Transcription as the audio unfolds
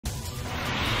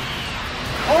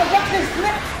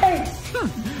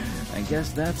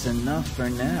guess that's enough for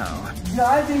now.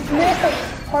 Guys, it's Nick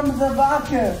from the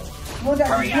vodka. Look at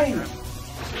the thing.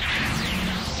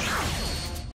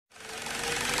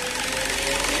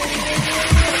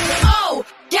 Oh,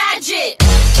 gadget!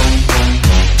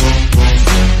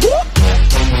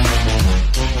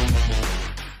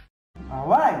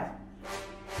 Alright.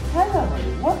 Hello,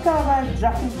 buddy. Welcome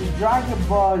to Dragon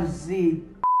Ball Z.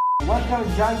 Welcome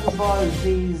to Dragon Ball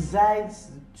Z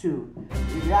Z2.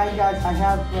 Yeah, guys, I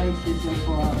have played Season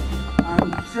 4.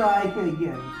 I'm trying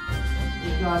again.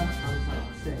 Because I'm so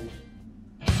sick.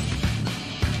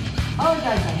 Oh,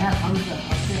 guys, I have Hamza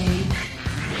Hussein.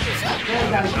 There,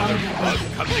 guys, Hamza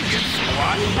Hussein. Come to get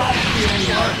squat.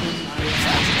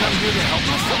 Come here to help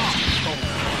us.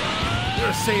 You're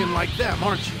a Saiyan like them,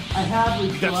 aren't you? I have.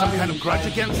 You got some kind of grudge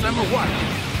against them or what?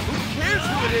 Who cares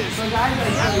who it is? So guys,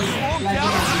 You have to slow them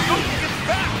down so Goku gets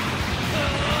back.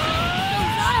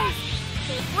 Those eyes!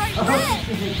 They're bright red!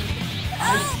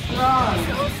 I'm strong.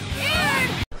 So scared!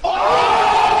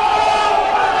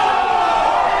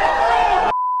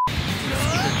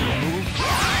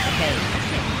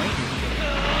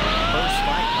 First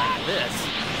fight like this.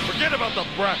 Forget about the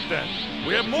brat then.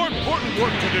 We have more important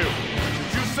work to do.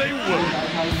 Did you say what?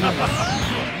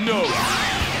 No.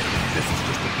 This is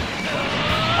just a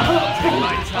take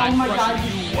my time crushing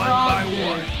you one by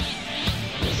one.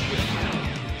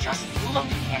 Just look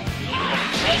at me.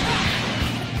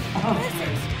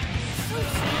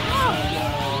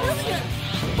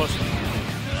 Listen,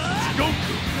 it's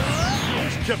Goku.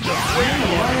 He's kept us waiting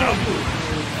long enough.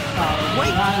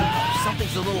 Wait!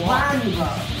 Something's a little off.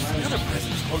 The other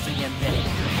present's closing in then.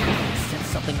 Send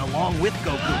something along with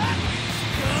Goku.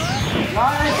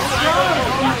 Slowing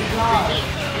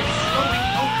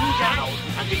Goku down,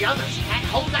 and the others can't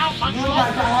hold out much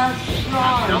longer.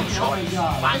 No choice.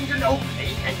 Find an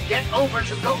opening and get over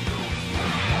to Goku.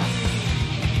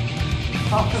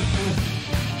 Oh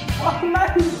my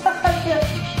god!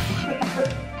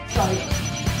 Sorry.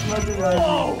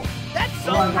 Whoa! That's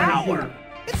some power!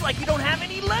 It's like you don't have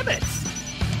any limits!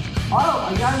 Oh,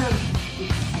 I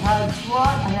had SWAT,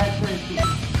 I had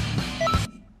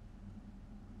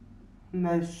 13.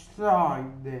 Let's try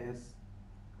this.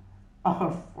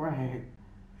 Oh, Frank.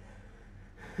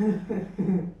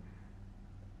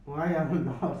 Why I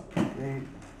love this?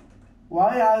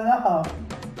 Why I love?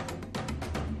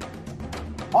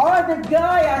 Oh, the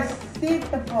guy I see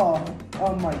before.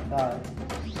 Oh my god.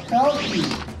 Help me.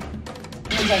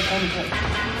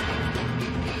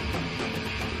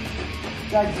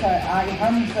 Guys,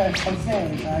 I'm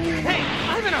Hussein. Hey,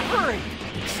 I'm in a hurry!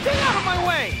 Stay out of my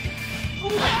way! Who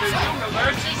in the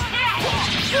universe is that?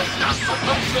 He's not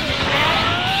supposed to be there.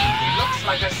 He looks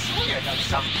like a Saiyan of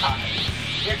some kind.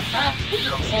 In fact, he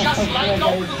looks just like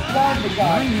Goku.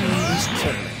 My name is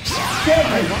Turles.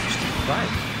 I watched you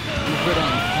fight. You put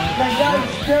on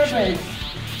quite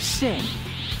Say,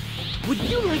 would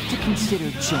you like to consider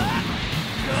joining?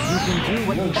 You can do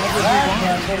whatever you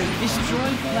want. Destroy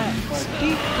planets,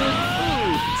 eat good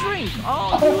food, drink all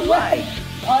you like.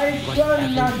 Whatever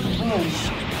you wish.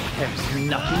 There's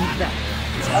nothing better.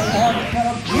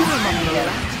 You remember the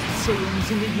last Saiyans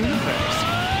in the universe.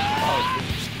 All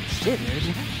things considered,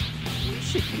 we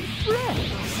should be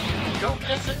friends. Don't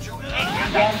listen to any of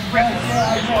that crap.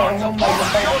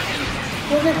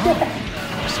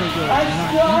 So you're I'm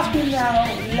not talking now.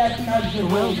 Let's not do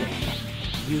well, it.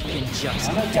 you can just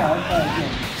Okay.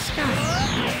 Sky,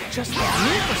 just like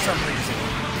me for some reason.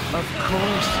 Of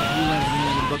course, you and me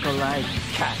look alike,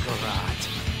 Kakarot.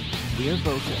 We're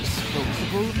both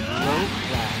disposable,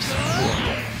 low-class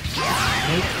warriors.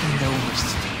 Make no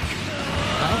mistake.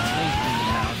 I'll tell you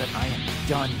now that I am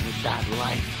done with that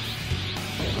life.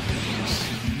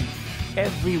 See,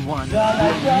 everyone will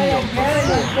kneel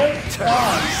before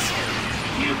Turles.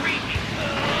 You read me.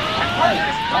 My partner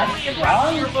is probably en route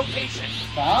to your location.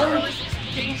 Turles is a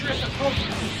dangerous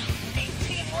opponent. Need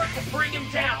teamwork to bring him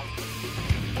down.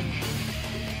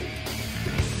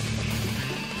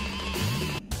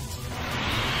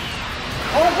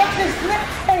 Oh, got this Nick!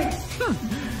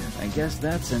 I guess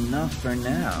that's enough for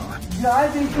now.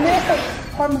 Guys, it's Nick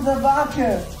from the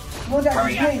vodka. Look at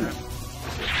the thing.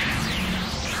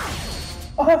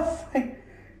 Oh,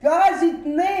 guys, it's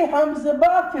me, Hamza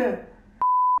Bakr.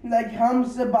 Like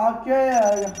Hamza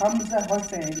Bakr, Hamza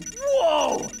Hussein.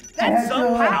 Whoa! That's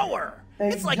some power!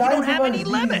 It's like you don't have any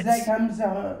limits! Like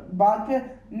Hamza Bakr,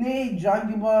 me,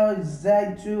 Dragon Ball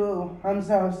Z2,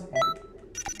 Hamza Hussein.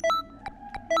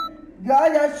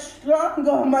 God, I'm strong,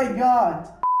 oh my god!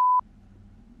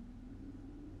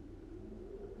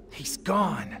 He's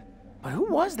gone. But who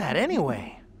was that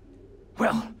anyway?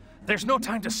 Well, there's no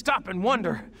time to stop and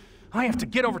wonder. I have to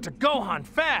get over to Gohan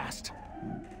fast!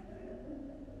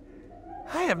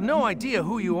 I have no idea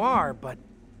who you are, but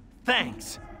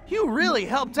thanks. You really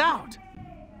helped out.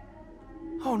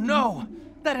 Oh no!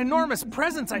 That enormous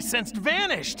presence I sensed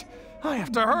vanished! I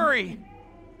have to hurry!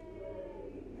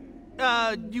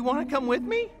 You wanna come with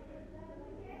me?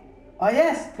 Oh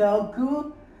yes,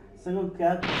 Goku. So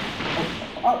Goku.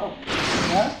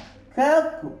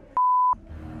 Goku.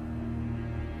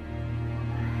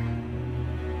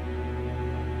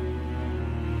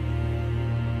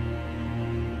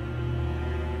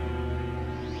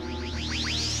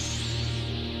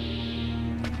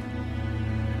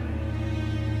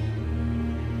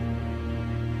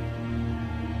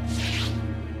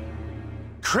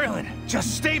 Krillin,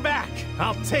 just stay back!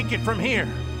 I'll take it from here!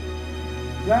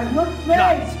 Guys, look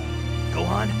Got face! it. Go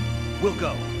on, we'll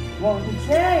go. Well, the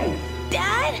change!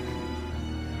 Dad?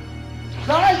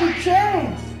 Guys, the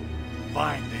change!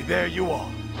 Finally, there you are.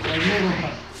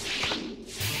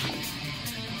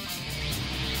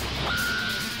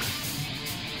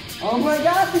 Oh my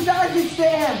god, the dog is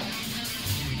Sam!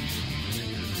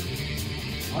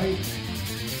 Wait.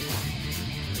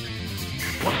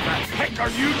 What the heck are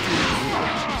you doing?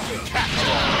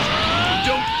 Kakarot!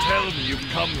 Don't tell me you've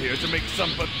come here to make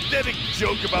some pathetic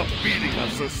joke about beating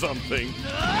us or something.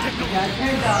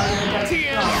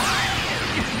 Tien!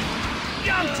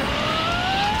 Yamcha!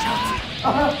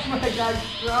 Oh my god,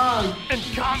 strong! And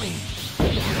Kami!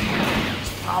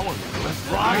 Power,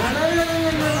 right? No.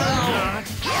 Not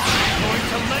going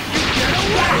to let you get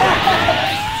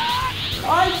away!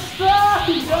 I'm strong!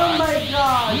 Oh my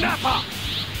god! Nappa!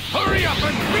 Hurry up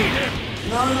and beat him!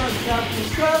 No, Captain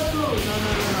Goku! No.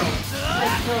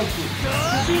 Let's Goku.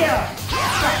 Here!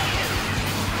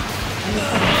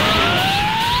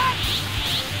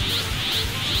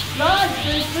 Guys,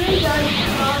 the three guys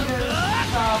stronger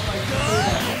stuff like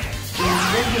this.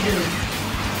 Invisible.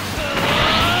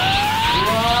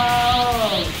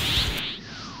 Wow!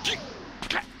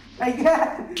 I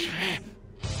got it!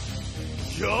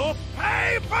 You'll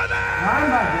pay for this! Oh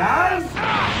my god!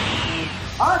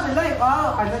 Oh, the light!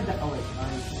 Oh, I like that. Oh, wait.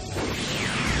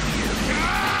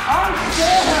 Oh,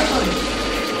 shit!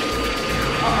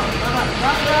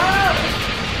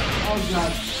 Oh,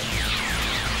 god.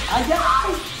 I got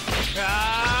it!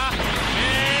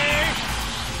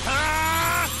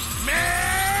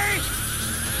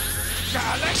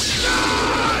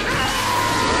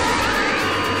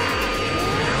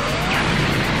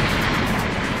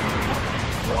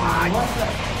 What's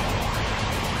that?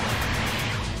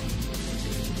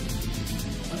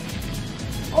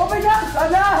 Oh my god,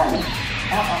 alive!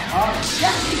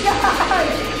 Yes,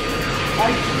 guys! I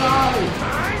tried!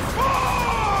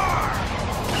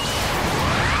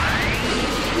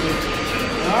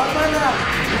 Oh my god!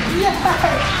 Yes!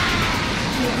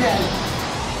 Yes!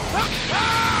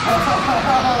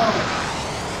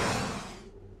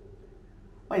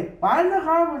 Wait, why did the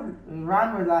run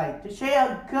were like to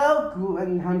share Goku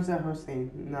and Hamza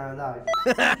Hussein not alive?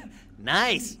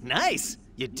 Nice.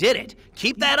 You did it.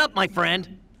 Keep that up, my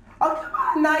friend. Oh,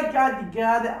 come on, I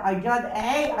got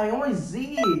A, I only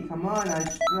Z. Come on, I'm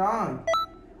strong.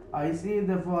 I see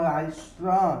the boy, I'm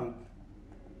strong.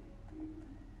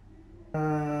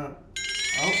 Oh.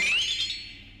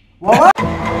 What?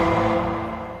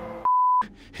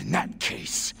 In that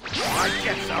case, I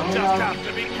guess I'll just have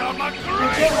to become a Why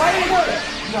great... are you doing it?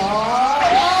 No!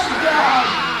 Oh, God!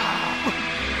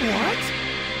 What?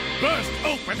 Burst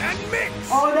open and mix!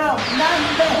 Oh, no, not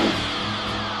this!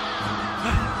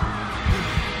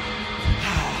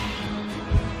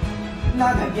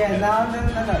 Not again, no,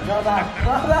 go back.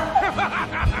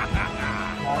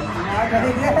 Not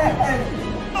again!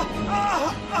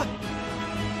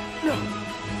 No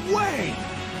way!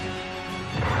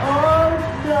 Oh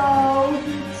no,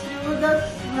 you chewed the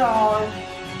frog.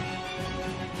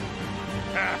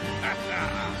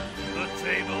 The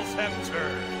tables have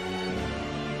turned.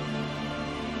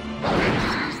 This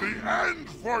is the end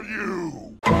for you!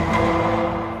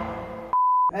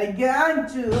 I got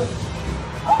to.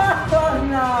 Oh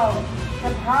no!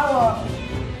 The power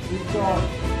is gone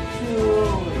to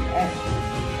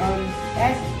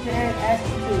S10,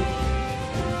 S2.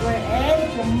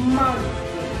 Create the monster.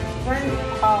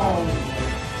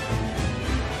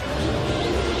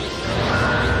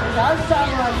 That's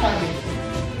someone coming.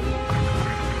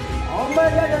 Oh my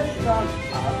god, that's strong.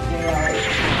 Okay,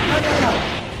 no.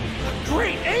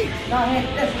 Great ape! No, hey,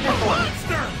 this one.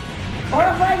 Monster! What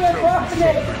if I get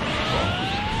broken?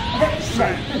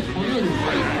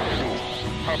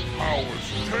 Her power's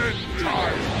 10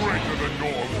 times greater than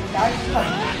normal.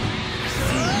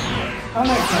 Oh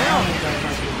my god.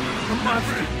 The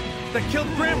monster that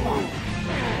killed Grandpa!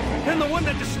 And the one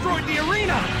that destroyed the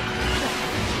arena!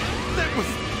 That was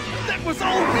That was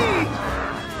all me!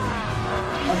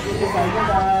 Okay,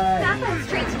 goodbye. That went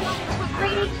straight to a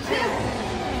grade 8 too.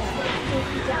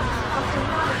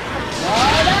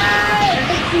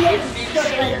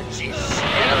 She's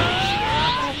scary.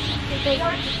 They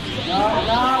are No.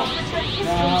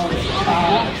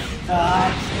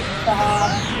 Stop.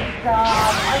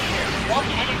 One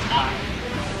at a time.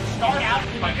 Start out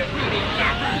by defeating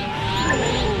Napper.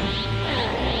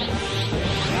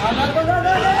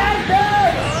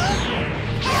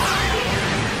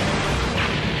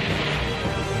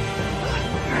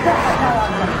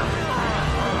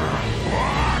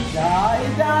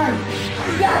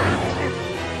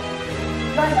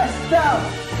 Stop!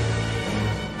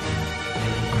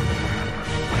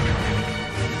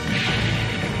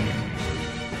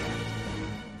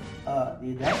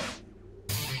 Did that?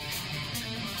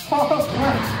 Oh,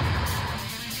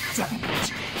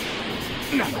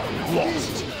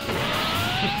 Lost.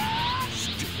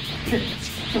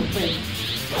 stupid.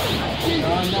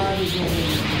 No,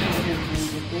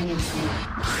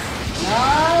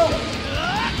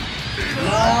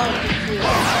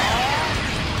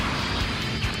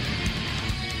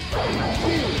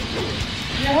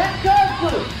 you have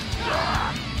to.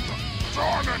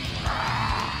 Darn it!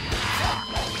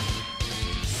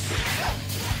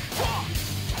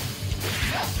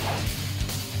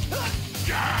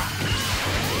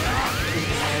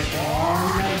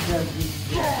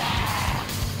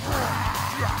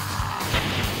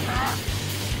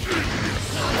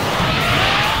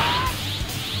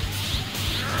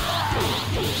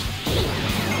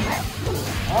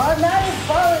 Oh, now you're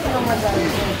following him with that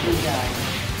filthy guy.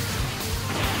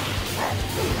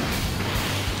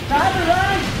 Stop it,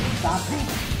 run! Stop it.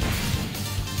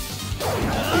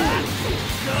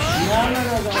 No.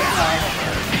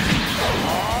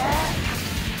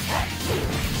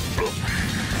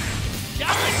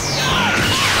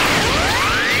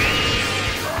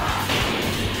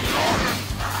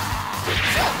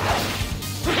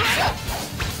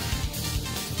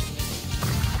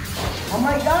 Oh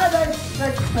my god,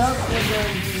 that's tough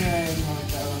again.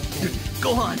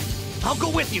 Go on. I'll go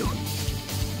with you.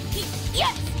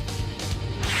 Yes!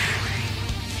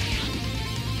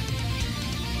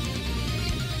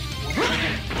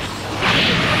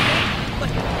 But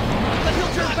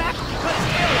he'll turn back and cut his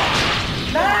tail off.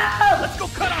 No! Let's go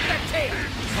cut off that tail.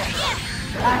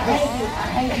 I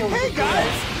hate you. Hey,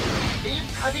 guys. Leave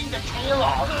cutting the tail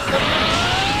off.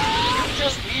 You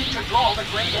just need to draw the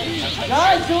grade 8.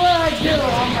 Guys, do what I do.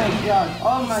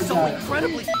 Oh my So god.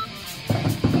 incredibly...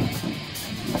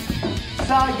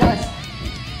 Sorry guys.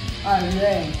 I'm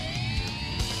late.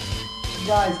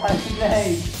 Guys, I'm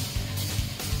late.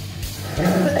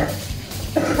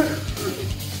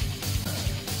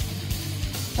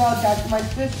 So guys, my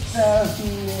sister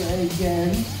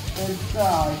again is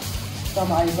sorry for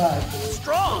my butt.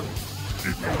 Strong. If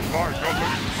you like, I'll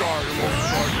let you die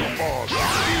alongside your boss.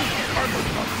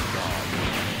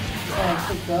 I'm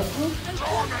a tough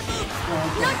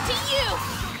Not to you!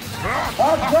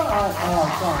 Oh god.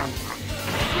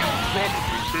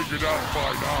 Probably figured out by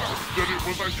now that it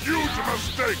was a huge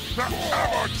mistake to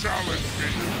ever challenge me.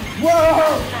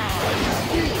 Whoa!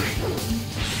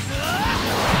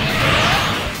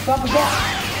 Stop it, stop!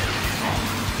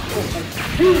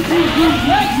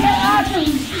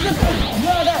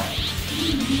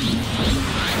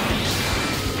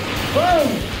 Whoa!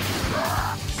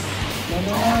 No,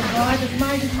 God, it's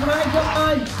mine, God!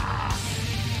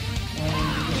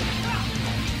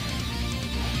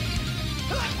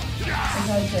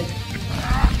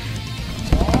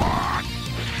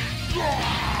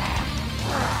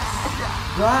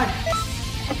 God!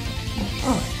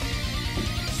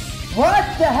 What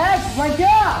the heck? My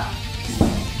God!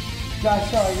 God,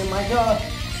 sorry, my God.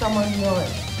 Someone know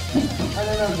it. I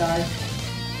don't know, guys.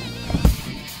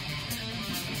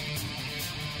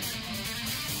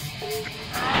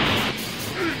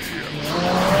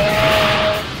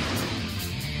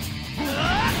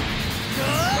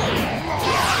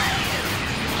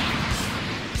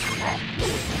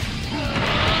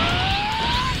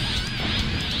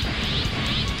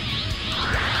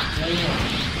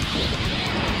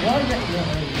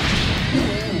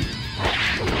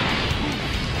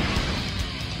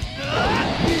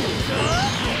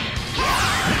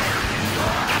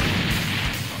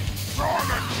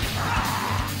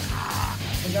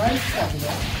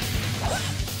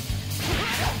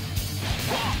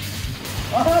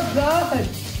 Oh God!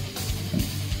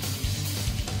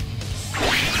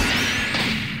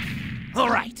 All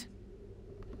right.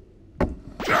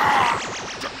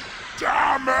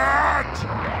 Damn it!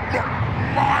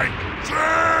 My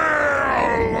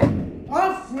tail!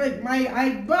 Oh frick, I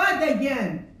bought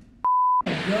again!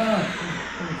 god,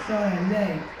 I'm sorry, I'm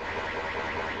late.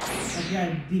 I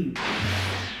got deep.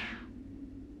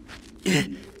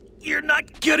 You're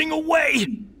not getting away!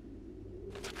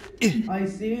 I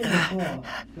see it before.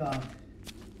 God.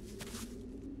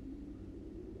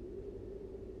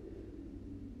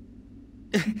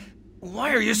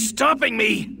 Why are you stopping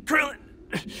me? Krillin,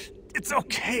 it's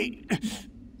okay.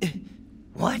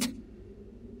 What?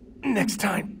 Next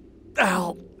time,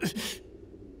 I'll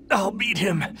beat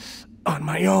him on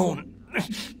my own.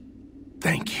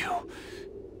 Thank you.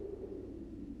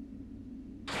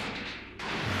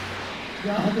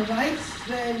 Yeah, the lights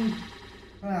then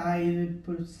I didn't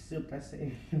put Super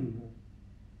Saiyan.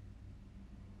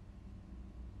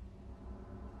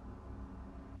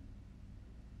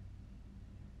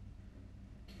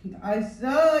 I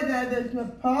saw that it's my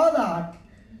product.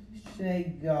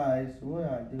 Say guys, what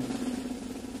I do?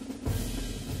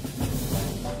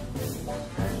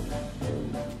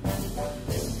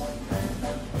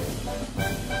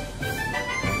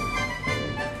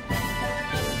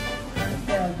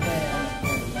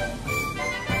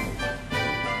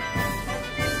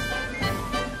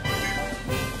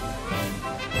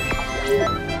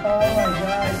 Oh my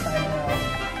gosh, I know.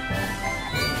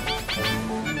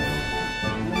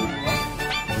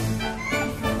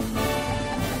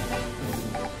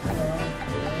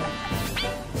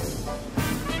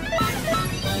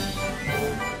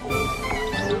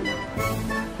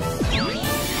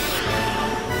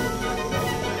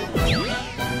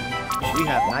 We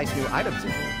have nice new items in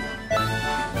here.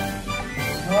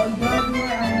 Oh god,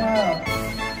 I know.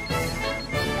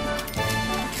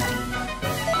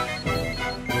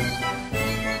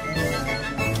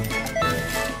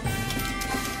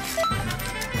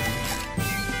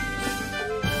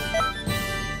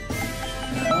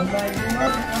 Oh my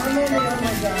god, how many? Oh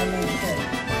my god, let's say.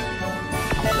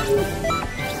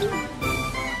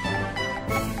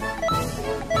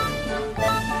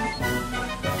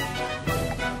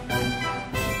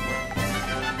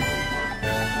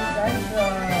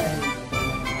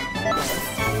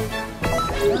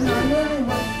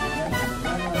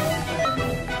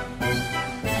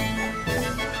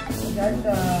 That's right. That's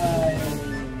right.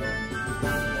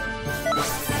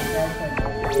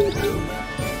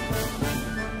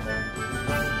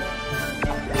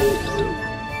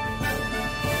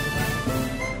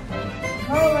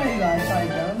 Alright guys, I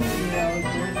done the video.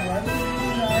 Just watch the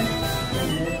guys.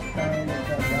 And this time it's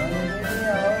a done the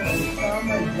video. It's from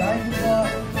my Dragon Ball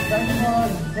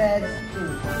Z2.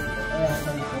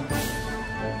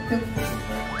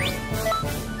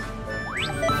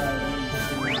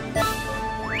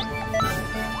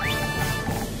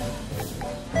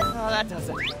 Oh, that does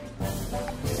it.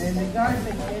 And the guys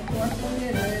that keep watching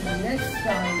it, the next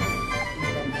time you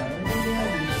can try the video,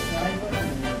 you try what you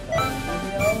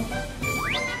video.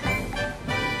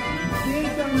 You see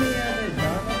from the other, don't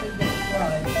have to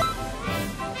subscribe.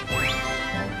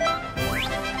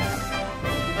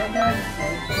 Okay guys,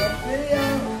 thanks for the video.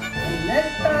 And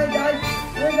next time guys,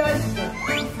 we're guys.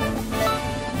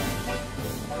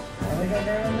 And we're gonna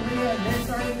do the video next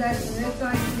time guys, and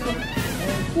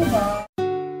goodbye.